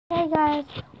guys,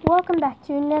 welcome back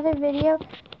to another video.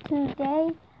 Today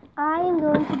I am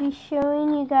going to be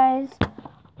showing you guys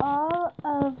all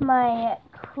of my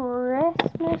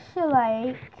Christmas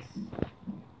schleichs,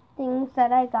 things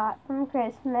that I got from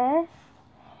Christmas.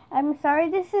 I'm sorry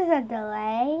this is a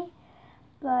delay,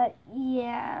 but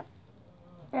yeah,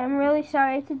 I'm really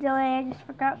sorry it's a delay. I just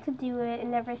forgot to do it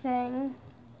and everything,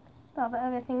 all the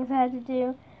other things I had to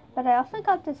do. But I also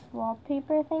got this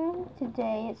wallpaper thing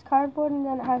today. It's cardboard and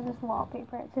then it has this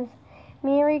wallpaper. It says,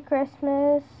 Merry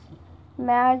Christmas,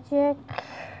 Magic,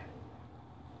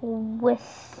 Wish.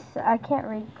 I can't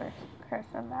read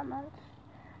cursive that much.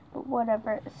 But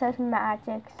whatever. It says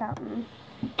Magic something.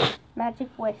 Magic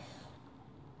Wish.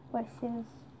 Wishes.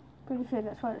 Pretty sure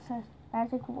that's what it says.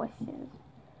 Magic Wishes.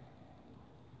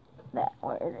 That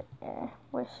word.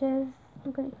 Wishes.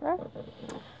 I'm pretty sure.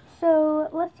 So,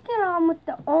 let's get on with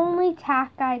the only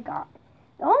tack I got.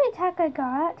 The only tack I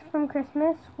got from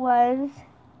Christmas was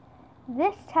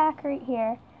this tack right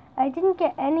here. I didn't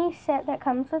get any set that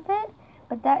comes with it,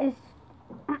 but that is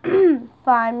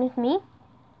fine with me.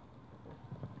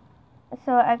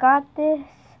 So, I got this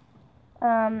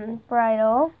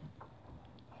bridle.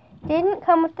 Didn't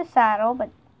come with the saddle, but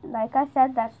like I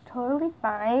said, that's totally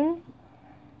fine.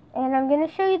 And I'm going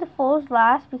to show you the foals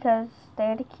last because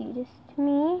they're the cutest to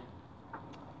me.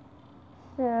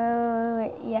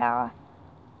 So, yeah.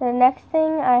 The next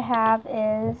thing I have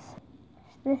is,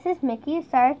 this is Mickey.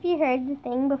 Sorry if you heard the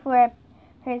thing before, I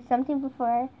heard something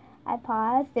before I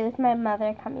paused. It was my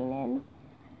mother coming in.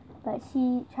 But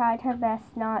she tried her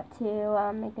best not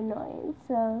to make a noise.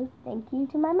 So, thank you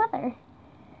to my mother.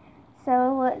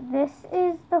 So, this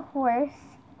is the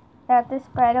horse that this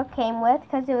bridle came with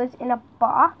because it was in a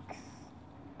box.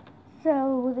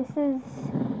 So, this is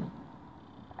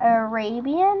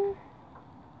Arabian.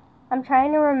 I'm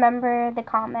trying to remember the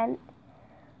comment.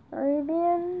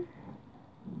 Arabian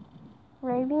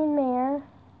mare.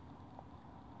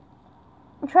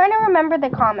 I'm trying to remember the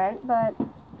comment, but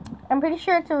I'm pretty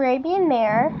sure it's Arabian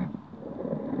mare.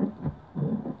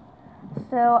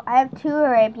 So I have two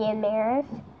Arabian mares.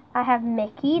 I have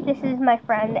Mickey. This is my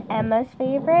friend Emma's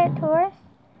favorite horse.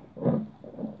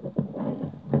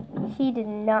 She did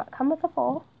not come with a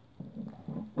foal.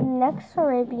 The next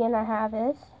Arabian I have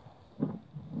is,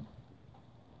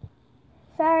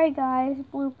 sorry guys,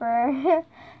 blooper.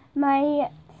 My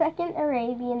second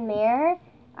Arabian mare,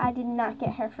 I did not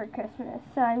get her for Christmas,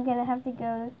 so I'm going to have to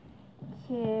go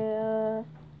to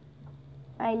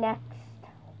my next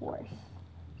horse.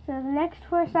 So the next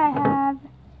horse I have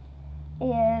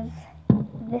is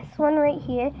this one right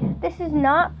here. This is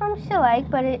not from schleich,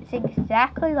 but it's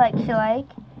exactly like schleich.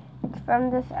 It's from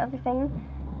this other thing.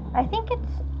 I think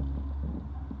it's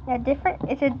a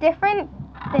different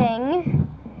thing.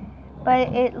 But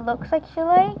it looks like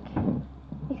schleich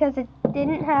because it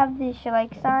didn't have the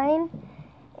schleich sign.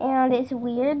 And it's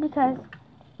weird because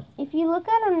if you look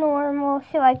at a normal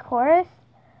schleich horse,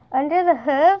 under the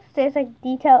hooves, there's like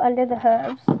detail under the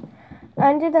hooves.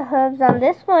 Under the hooves on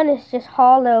this one is just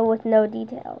hollow with no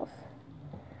details.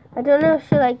 I don't know if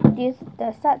schleich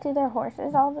does that to their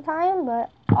horses all the time,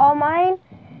 but all mine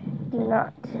do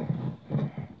not.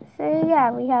 So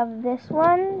yeah, we have this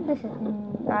one. This is,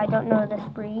 I don't know this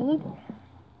breed,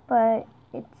 but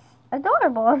it's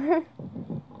adorable.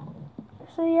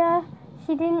 So yeah,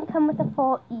 she didn't come with a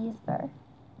foal either.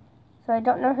 So I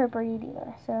don't know her breed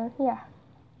either. So yeah.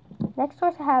 Next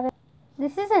horse I have it.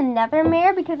 This is another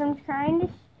mare because I'm trying to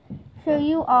show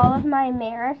you all of my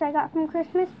mares I got from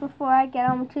Christmas before I get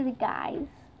on to the guys.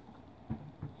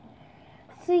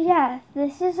 So yeah,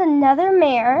 this is another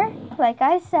mare. Like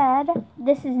I said,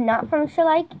 this is not from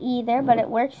schleich either, but it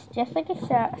works just like a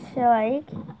schleich.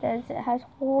 It has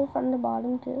holes on the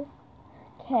bottom too.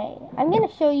 Okay, I'm going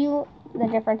to show you the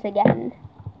difference again.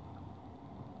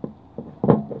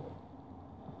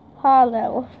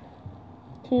 Hollow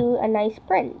to a nice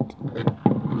print.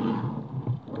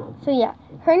 So yeah,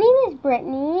 her name is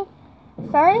Brittany.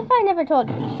 Sorry if I never told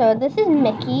you. So this is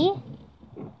Mickey.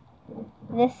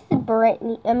 This is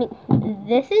Brittany.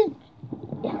 This is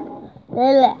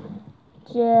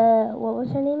what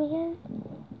was her name again?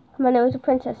 Come on, it was a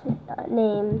princess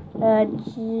name.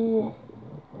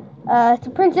 It's a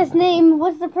princess name.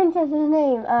 What's the princess's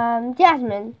name?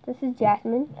 Jasmine. This is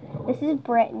Jasmine. This is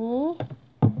Brittany.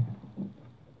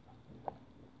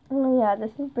 Oh yeah,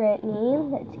 this is Brittany.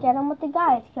 Let's get on with the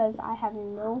guys because I have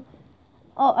no.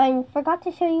 Oh, I forgot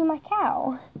to show you my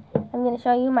cow. I'm gonna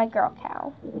show you my girl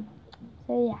cow.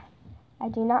 So yeah, I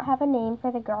do not have a name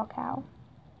for the girl cow.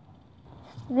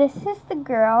 This is the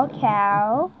girl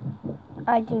cow.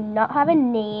 I do not have a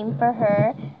name for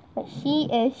her, but she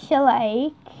is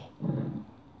schleich.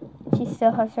 she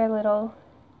still has her little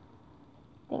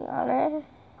thing on her.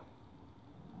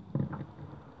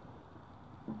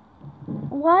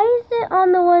 Why is it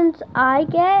on the ones I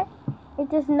get, it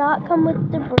does not come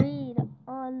with the breed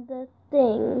on the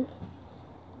thing?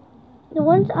 The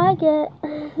ones I get,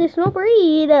 there's no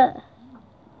breed. And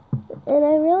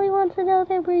I really want to know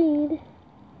their breed.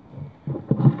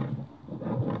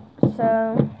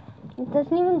 So, it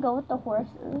doesn't even go with the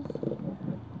horses.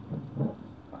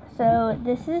 So,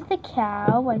 this is the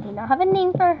cow. I do not have a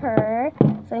name for her.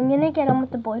 So, I'm going to get on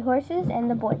with the boy horses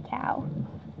and the boy cow.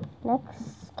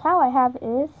 Next cow I have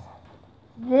is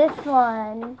this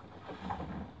one.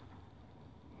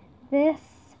 This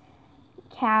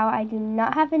cow, I do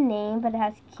not have a name, but it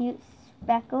has cute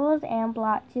speckles and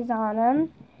blotches on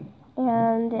them.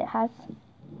 And it has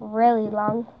really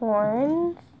long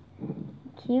horns,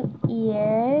 cute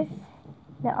ears.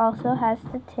 And it also has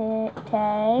the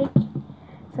tag.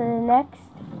 So the next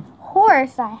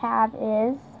horse I have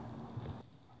is,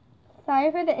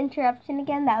 sorry for the interruption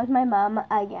again, that was my mom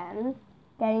again,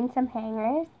 getting some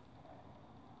hangers.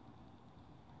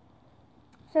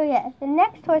 So yeah, the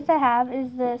next horse I have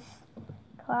is this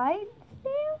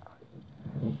Clydesdale?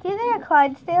 It's either a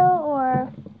Clydesdale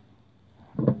or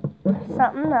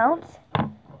something else.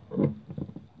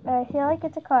 But I feel like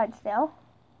it's a Clydesdale.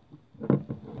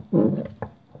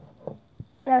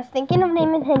 And I was thinking of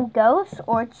naming him Ghost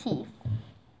or Chief.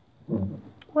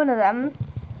 One of them.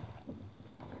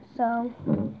 So,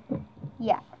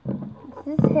 yeah.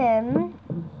 This is him.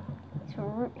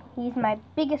 He's my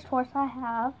biggest horse I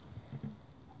have.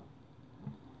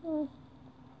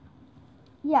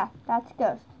 Yeah, that's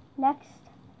Ghost. Next,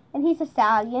 and he's a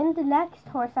stallion. The next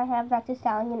horse I have that's a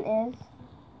stallion is,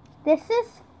 this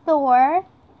is Thor.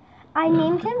 I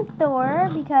named him Thor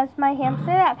because my hamster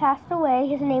that passed away,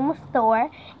 his name was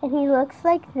Thor, and he looks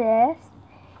like this.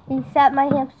 Except my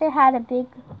hamster had a big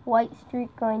white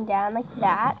streak going down like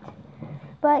that.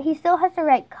 But he still has the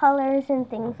right colors and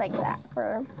things like that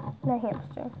for my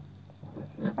hamster.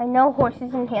 I know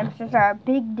horses and hamsters are a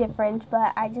big difference,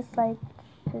 but I just like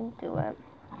to do it.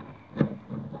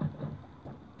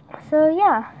 So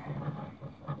yeah,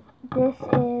 this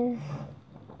is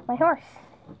my horse.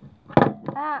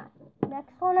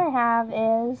 Next one I have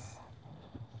is,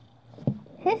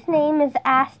 his name is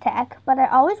Aztec, but I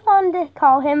always wanted to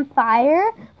call him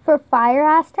Fire for Fire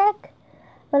Aztec,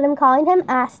 but I'm calling him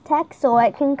Aztec so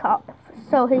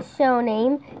his show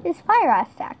name is Fire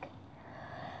Aztec.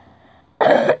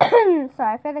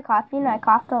 Sorry for the coughing, I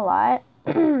coughed a lot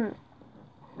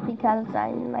because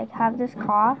I have this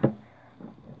cough.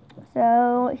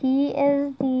 So he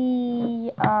is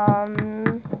the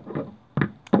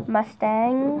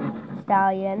Mustang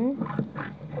stallion.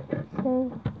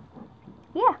 So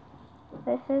yeah,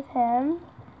 this is him.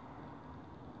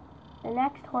 The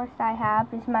next horse I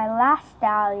have is my last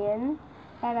stallion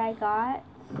that I got.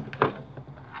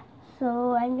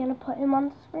 So I'm gonna put him on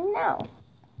the screen now.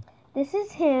 This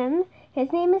is him.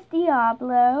 His name is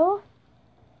Diablo.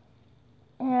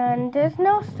 And there's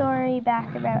no story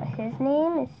back about his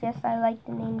name. It's just I like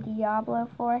the name Diablo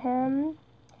for him.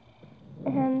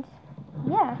 And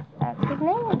yeah, that's his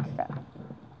name and stuff.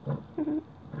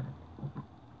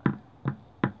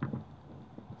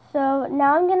 So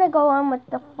now I'm going to go on with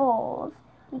the foals,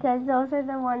 because those are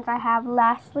the ones I have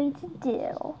lastly to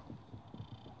do.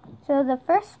 So the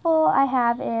first foal I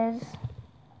have is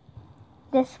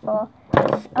this foal.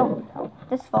 Oh no,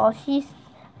 this foal.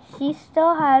 She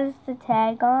still has the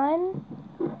tag on,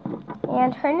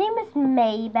 and her name is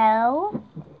Maybell.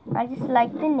 I just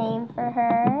like the name for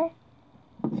her.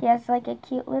 She has like a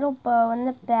cute little bow in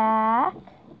the back,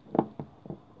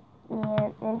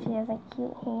 and she has like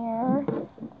cute hair,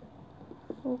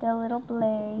 and a little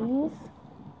blaze,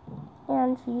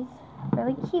 and she's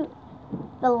really cute.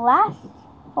 The last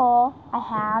foal I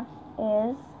have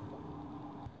is,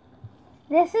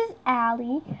 this is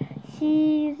Allie.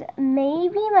 She's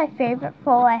maybe my favorite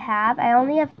foal I have. I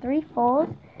only have 3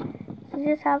 foals. She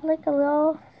just have like a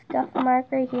little scuff mark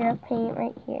right here of paint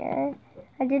right here.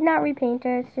 I did not repaint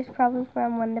her. It's just probably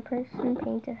from when the person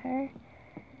painted her,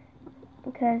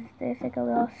 because there's like a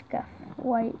little scuff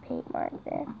white paint mark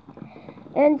there.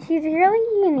 And she's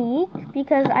really unique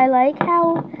because I like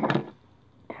how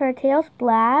her tail's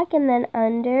black and then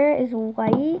under is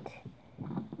white.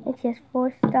 And she has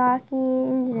 4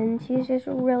 stockings, and she's just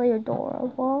really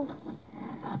adorable.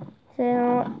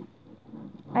 So,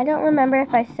 I don't remember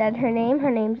if I said her name.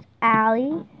 Her name's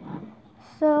Allie.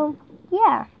 So,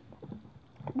 yeah.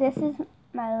 This is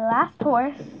my last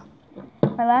horse,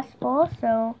 my last foal,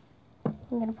 so I'm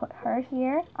going to put her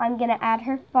here. I'm going to add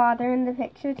her father in the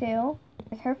picture, too.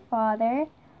 There's her father.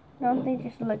 Don't they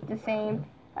just look the same?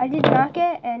 I did not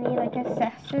get any like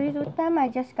accessories with them. I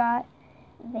just got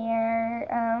their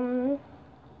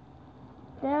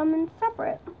them in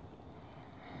separate.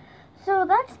 So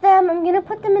that's them. I'm gonna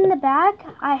put them in the bag.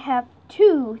 I have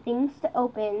 2 things to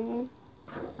open.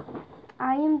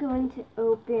 I am going to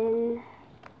open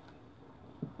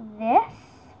this.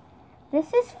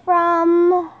 This is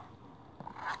from,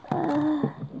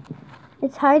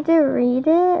 it's hard to read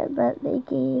it, but they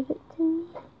gave it to me.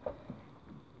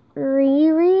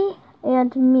 Riri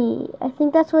and Me. I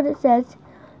think that's what it says.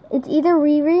 It's either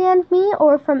Riri and Me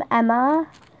or from Emma.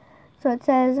 So it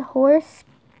says Horse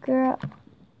Girl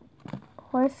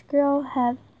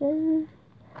Heaven.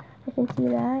 I can see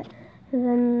that. And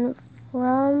then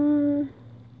from,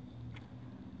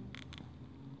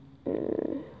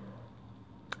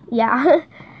 yeah,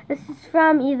 this is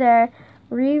from either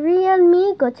Riri and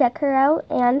Me, go check her out,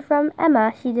 and from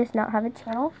Emma, she does not have a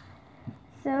channel.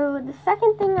 So the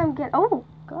second thing I'm gonna, oh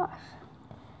gosh,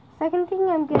 second thing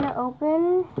I'm gonna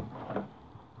open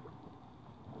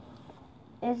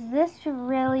is this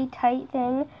really tight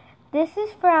thing. This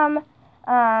is from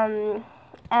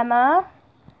Emma,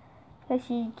 because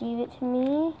she gave it to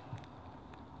me.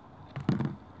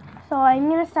 So I'm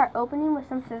gonna start opening with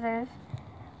some scissors.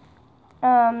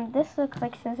 This looks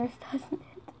like scissors, doesn't it?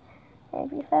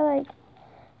 Maybe if I like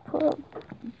pull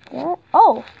that.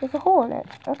 Oh, there's a hole in it.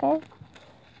 Okay.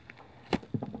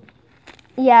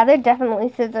 Yeah, they're definitely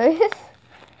scissors.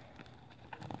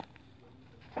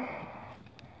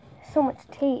 So much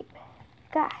tape.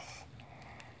 Gosh.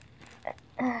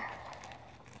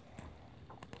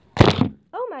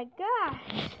 Oh my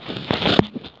gosh.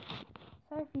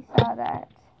 Sorry if you saw that.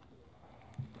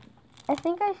 I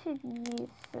think I should use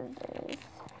scissors.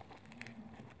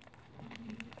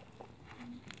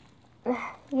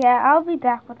 Yeah, I'll be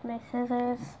back with my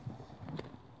scissors.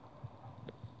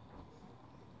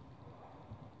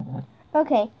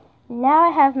 Okay, now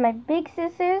I have my big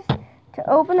scissors to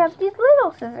open up these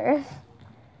little scissors.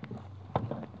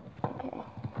 Okay.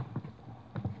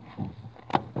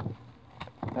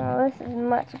 Oh, this is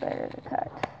much better to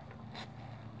cut.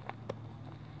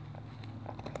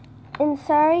 And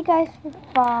sorry guys for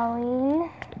falling.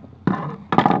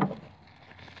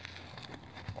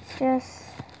 It's just,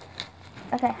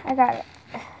 okay, I got it.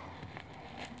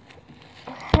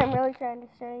 I'm really trying to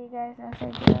show you guys as I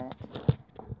do it.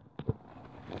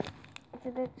 It's a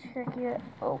bit tricky to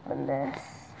open this.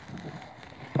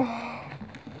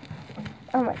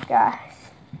 Oh my gosh.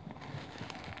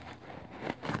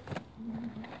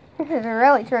 This is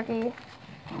really tricky.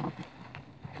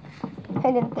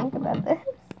 I didn't think about this.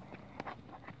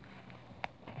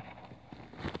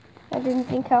 I didn't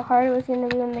think how hard it was going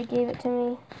to be when they gave it to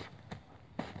me.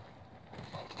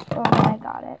 Oh, I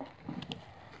got it.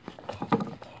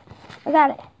 Okay. I got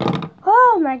it.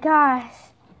 Oh my gosh.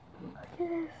 Look at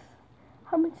this.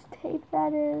 How much tape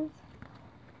that is.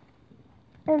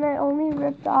 And I only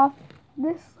ripped off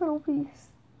this little piece.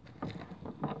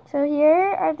 So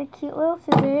here are the cute little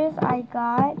scissors I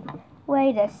got.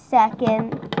 Wait a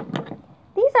second.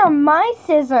 These are my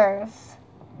scissors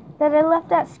that I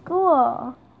left at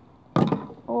school.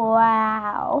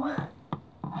 Wow.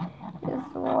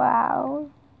 Just wow.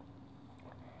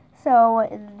 So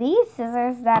these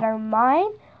scissors that are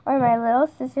mine are my little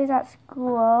scissors at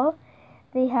school.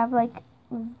 They have like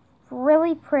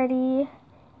really pretty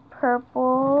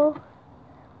purple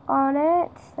on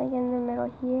it, like in the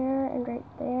middle here and right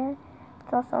there.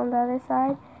 It's also on the other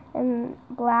side, and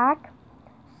black.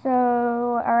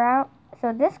 So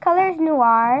this color is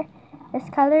noir, this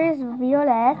color is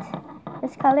violet,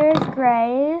 this color is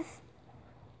grays,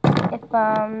 if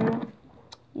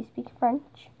you speak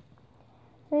French.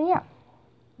 So yeah,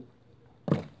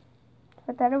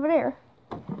 put that over there.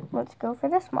 Let's go for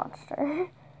this monster.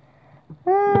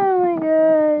 Oh my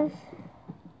gosh.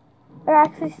 Or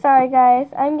actually, sorry guys,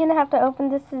 I'm gonna have to open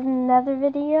this in another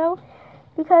video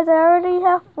because I already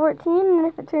have 14, and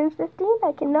if it turns 15,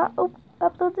 I cannot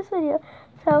upload this video.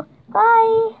 So,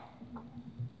 bye!